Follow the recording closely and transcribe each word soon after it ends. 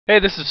Hey,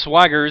 this is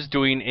Swaggers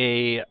doing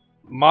a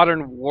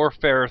Modern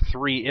Warfare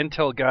 3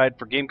 Intel guide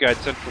for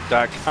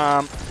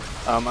GameGuideCentral.com.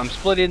 I'm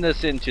splitting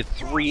this into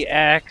 3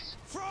 acts,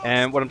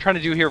 and what I'm trying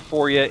to do here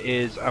for you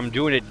is I'm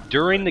doing it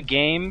during the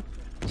game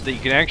so that you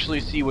can actually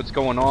see what's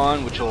going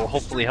on, which will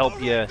hopefully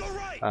help you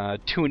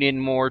tune in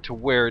more to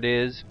where it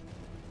is.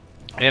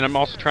 And I'm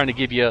also trying to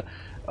give you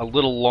a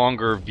little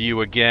longer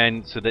view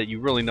again so that you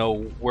really know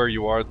where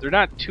you are. They're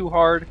not too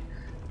hard.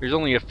 There's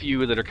only a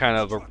few that are kind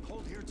of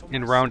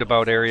in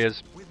roundabout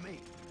areas.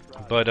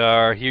 But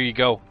here you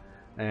go.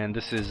 And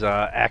this is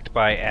act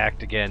by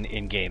act again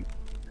in game.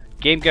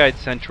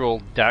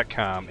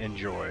 GameGuideCentral.com.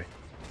 Enjoy.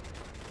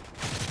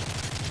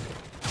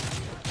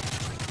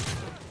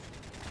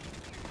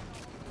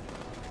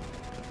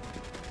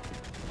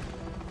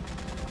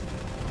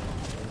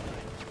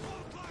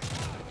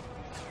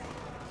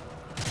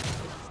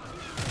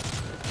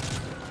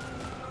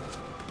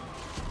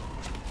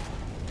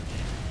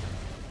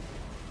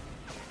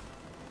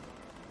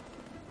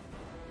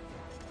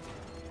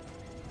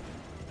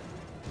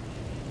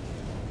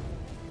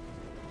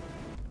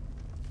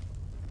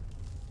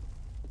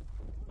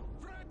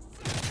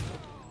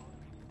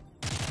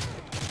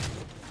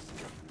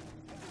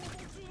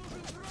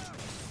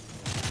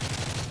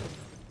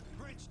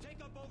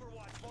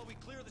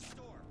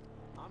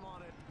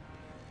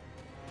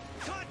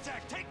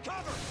 Contact! Take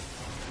cover!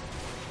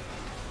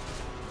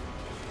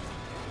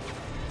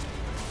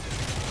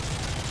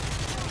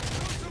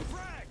 Some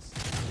frags!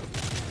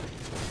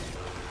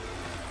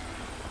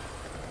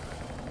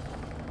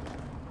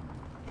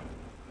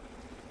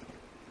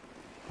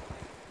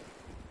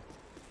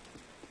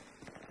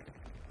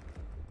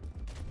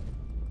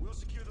 We'll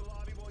secure the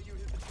lobby while you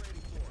hit the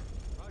trading floor.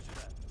 Roger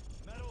that.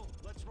 Metal,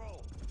 let's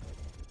roll.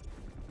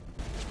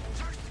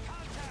 Search the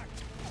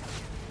contact!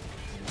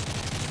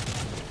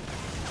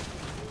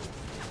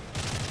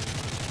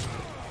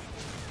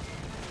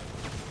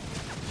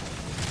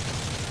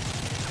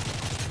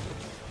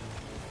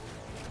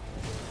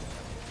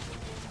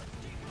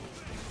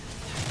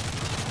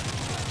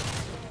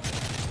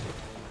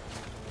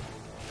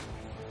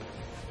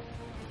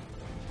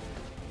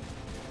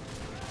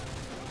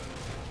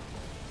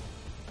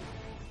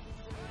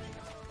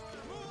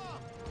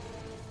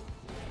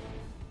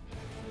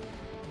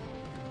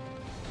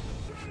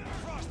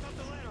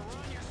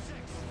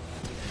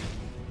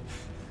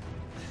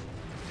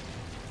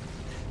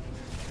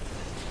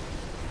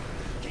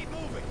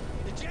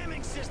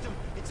 Jamming system!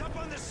 It's up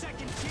on the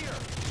second tier!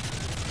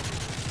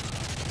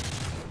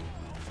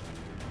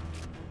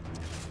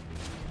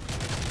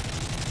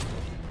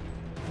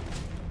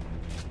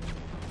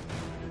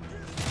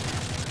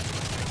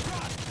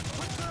 Ross,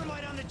 put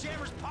thermite on the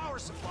jammer's power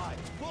supply!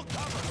 We'll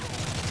cover!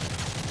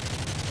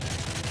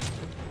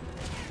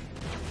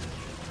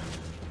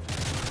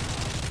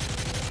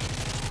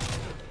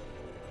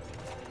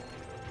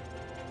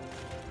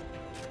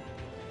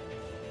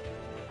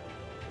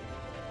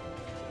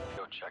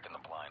 Checking the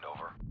blind,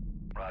 over.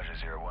 Roger,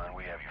 01,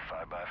 we have you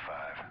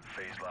 5x5.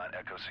 Phase line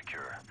echo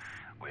secure.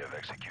 We have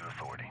execute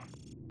authority.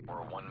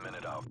 We're 1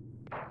 minute out.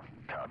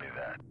 Copy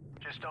that.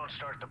 Just don't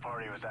start the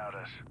party without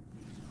us.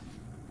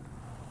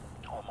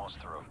 Almost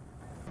through.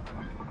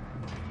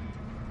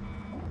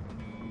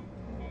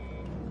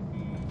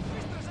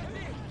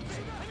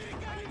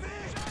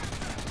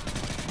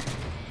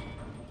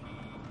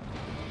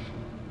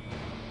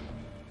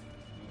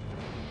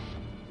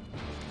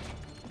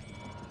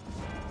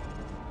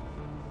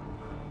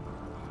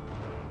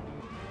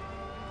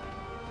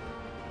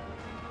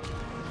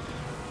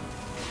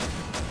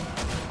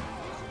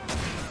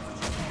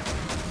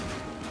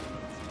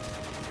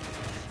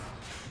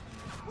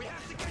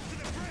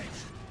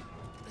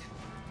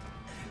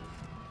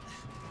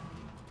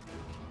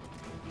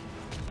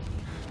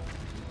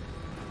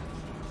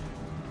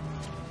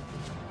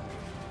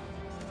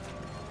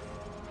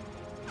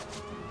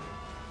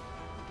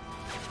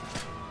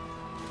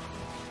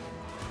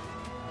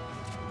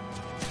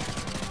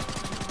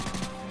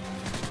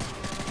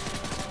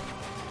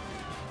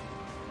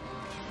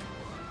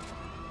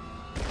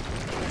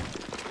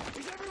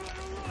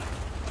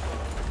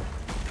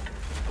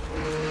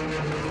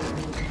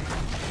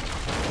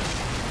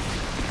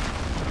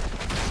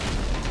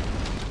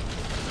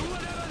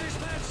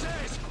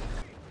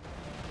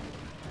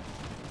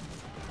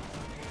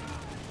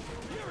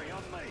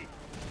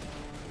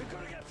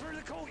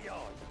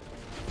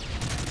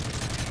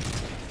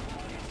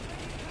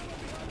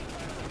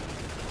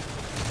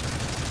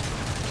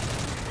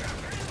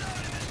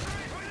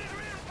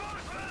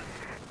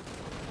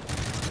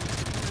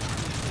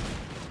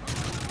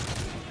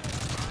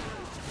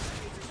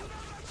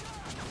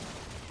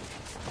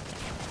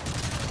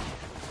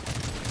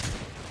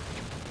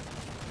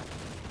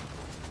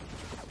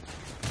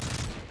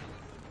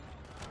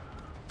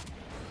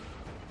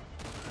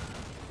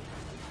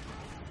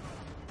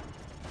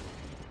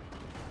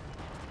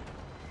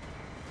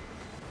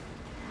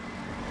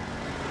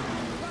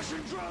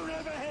 Drone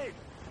overhead!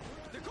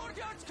 The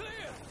courtyard's clear!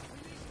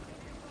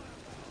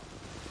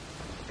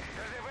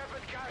 There's a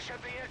weapon cache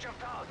at the edge of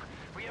town.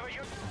 We have a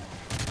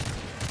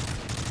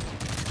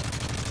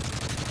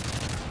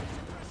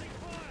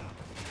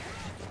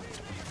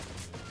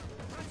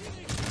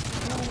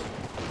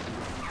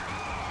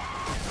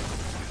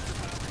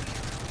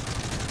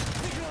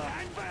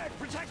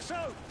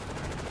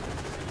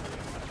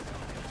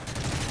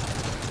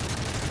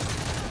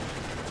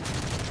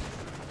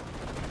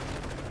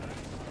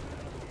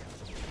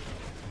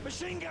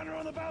Machine gunner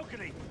on the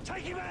balcony!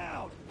 Take him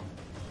out!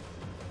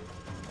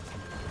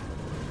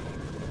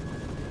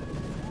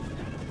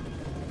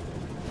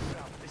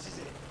 This is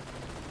it.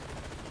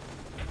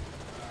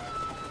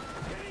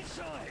 Get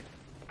inside!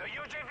 The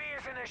UGV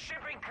is in a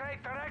shipping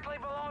crate directly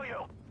below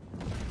you.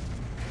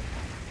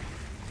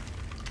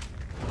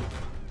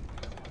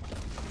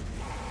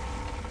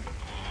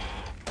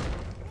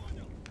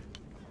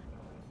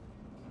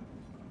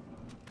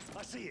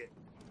 I see it.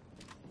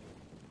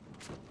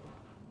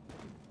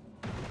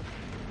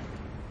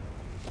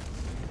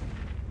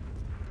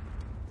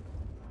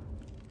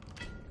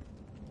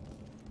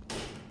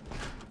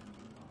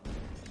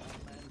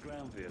 Unmanned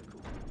ground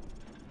vehicle.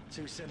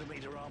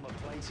 2-centimeter armor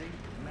plating,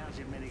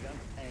 mounted minigun,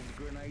 and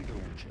grenade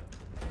launcher.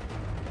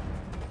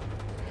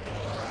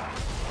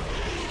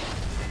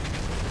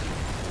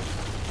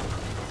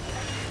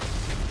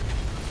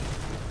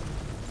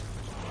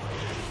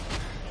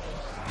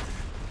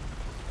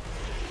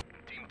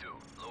 Team 2,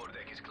 lower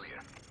deck is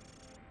clear.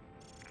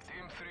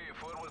 Team 3,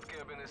 forward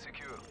cabin is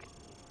secure.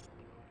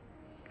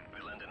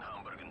 We land in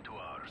Hamburg in 2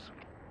 hours.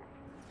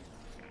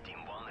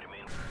 Team 1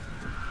 remains.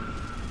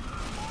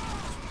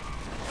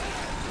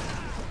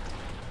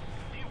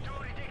 Team 2,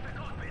 retake the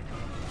cockpit.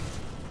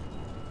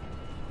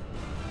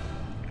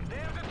 They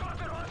have the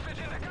torture hostage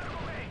in the cargo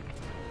bay.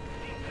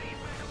 Team 3,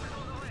 backup is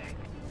on the way.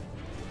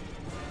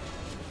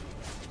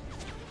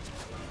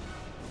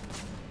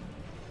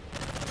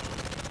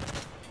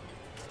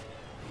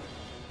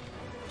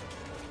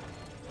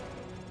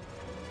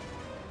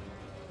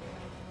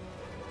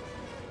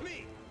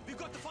 Me! We've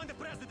got to find the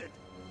president!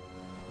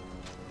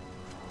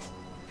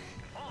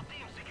 All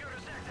teams secure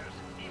the sectors.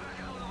 Evac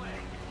is on the way.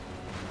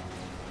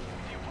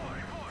 Team 4,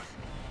 report.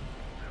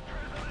 The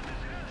president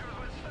is injured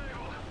but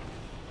stable.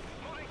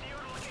 Moving to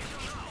your location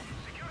now.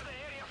 Secure the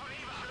area for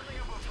evac. Setting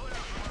up a flare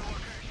from our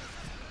location.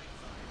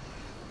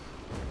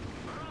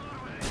 We're on our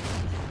way.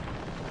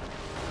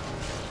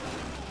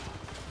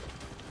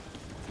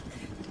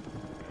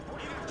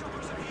 Evac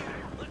choppers are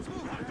here! Let's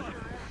move, Harper!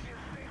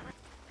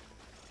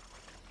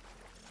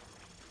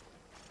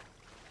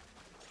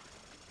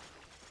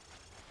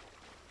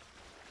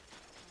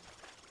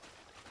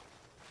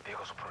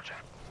 Vehicles approaching.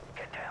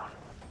 Get down.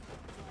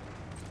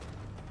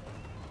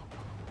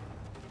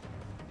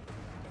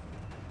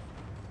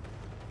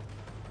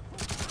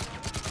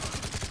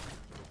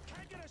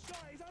 Can't get a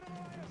shot! He's out of my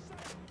line of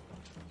sight!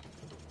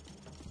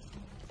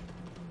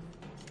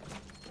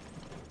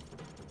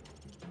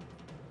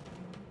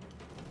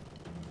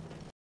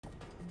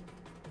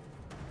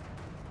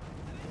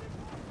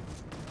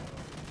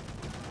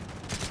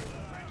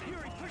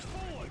 Fury, push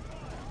forward!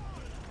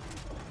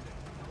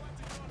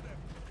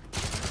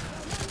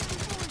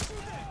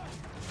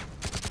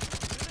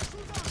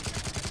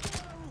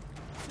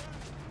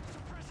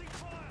 Suppressing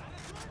fire!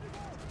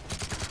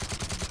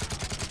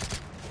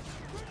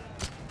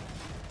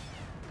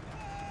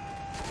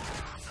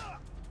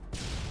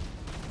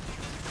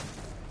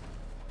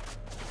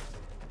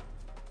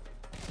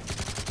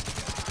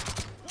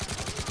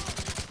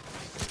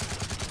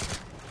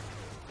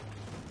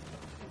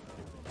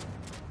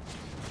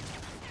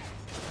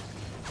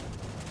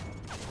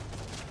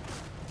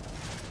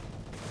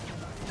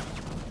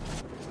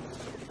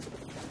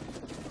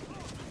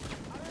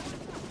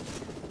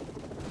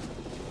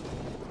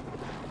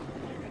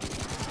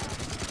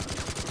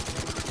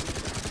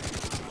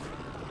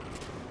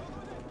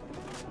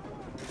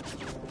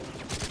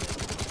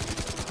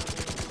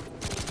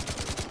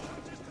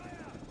 Just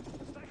clear!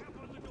 Stack up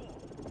on the door!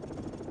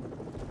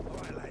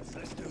 Alright lads,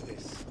 let's do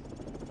this.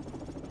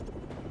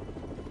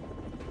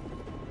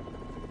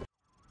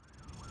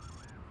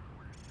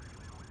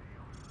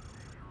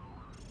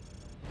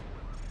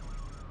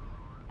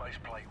 Base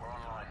plate, we're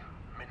online.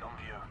 Mint on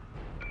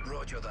view.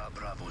 Roger that,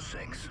 Bravo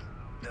 6.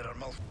 There are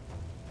multiple...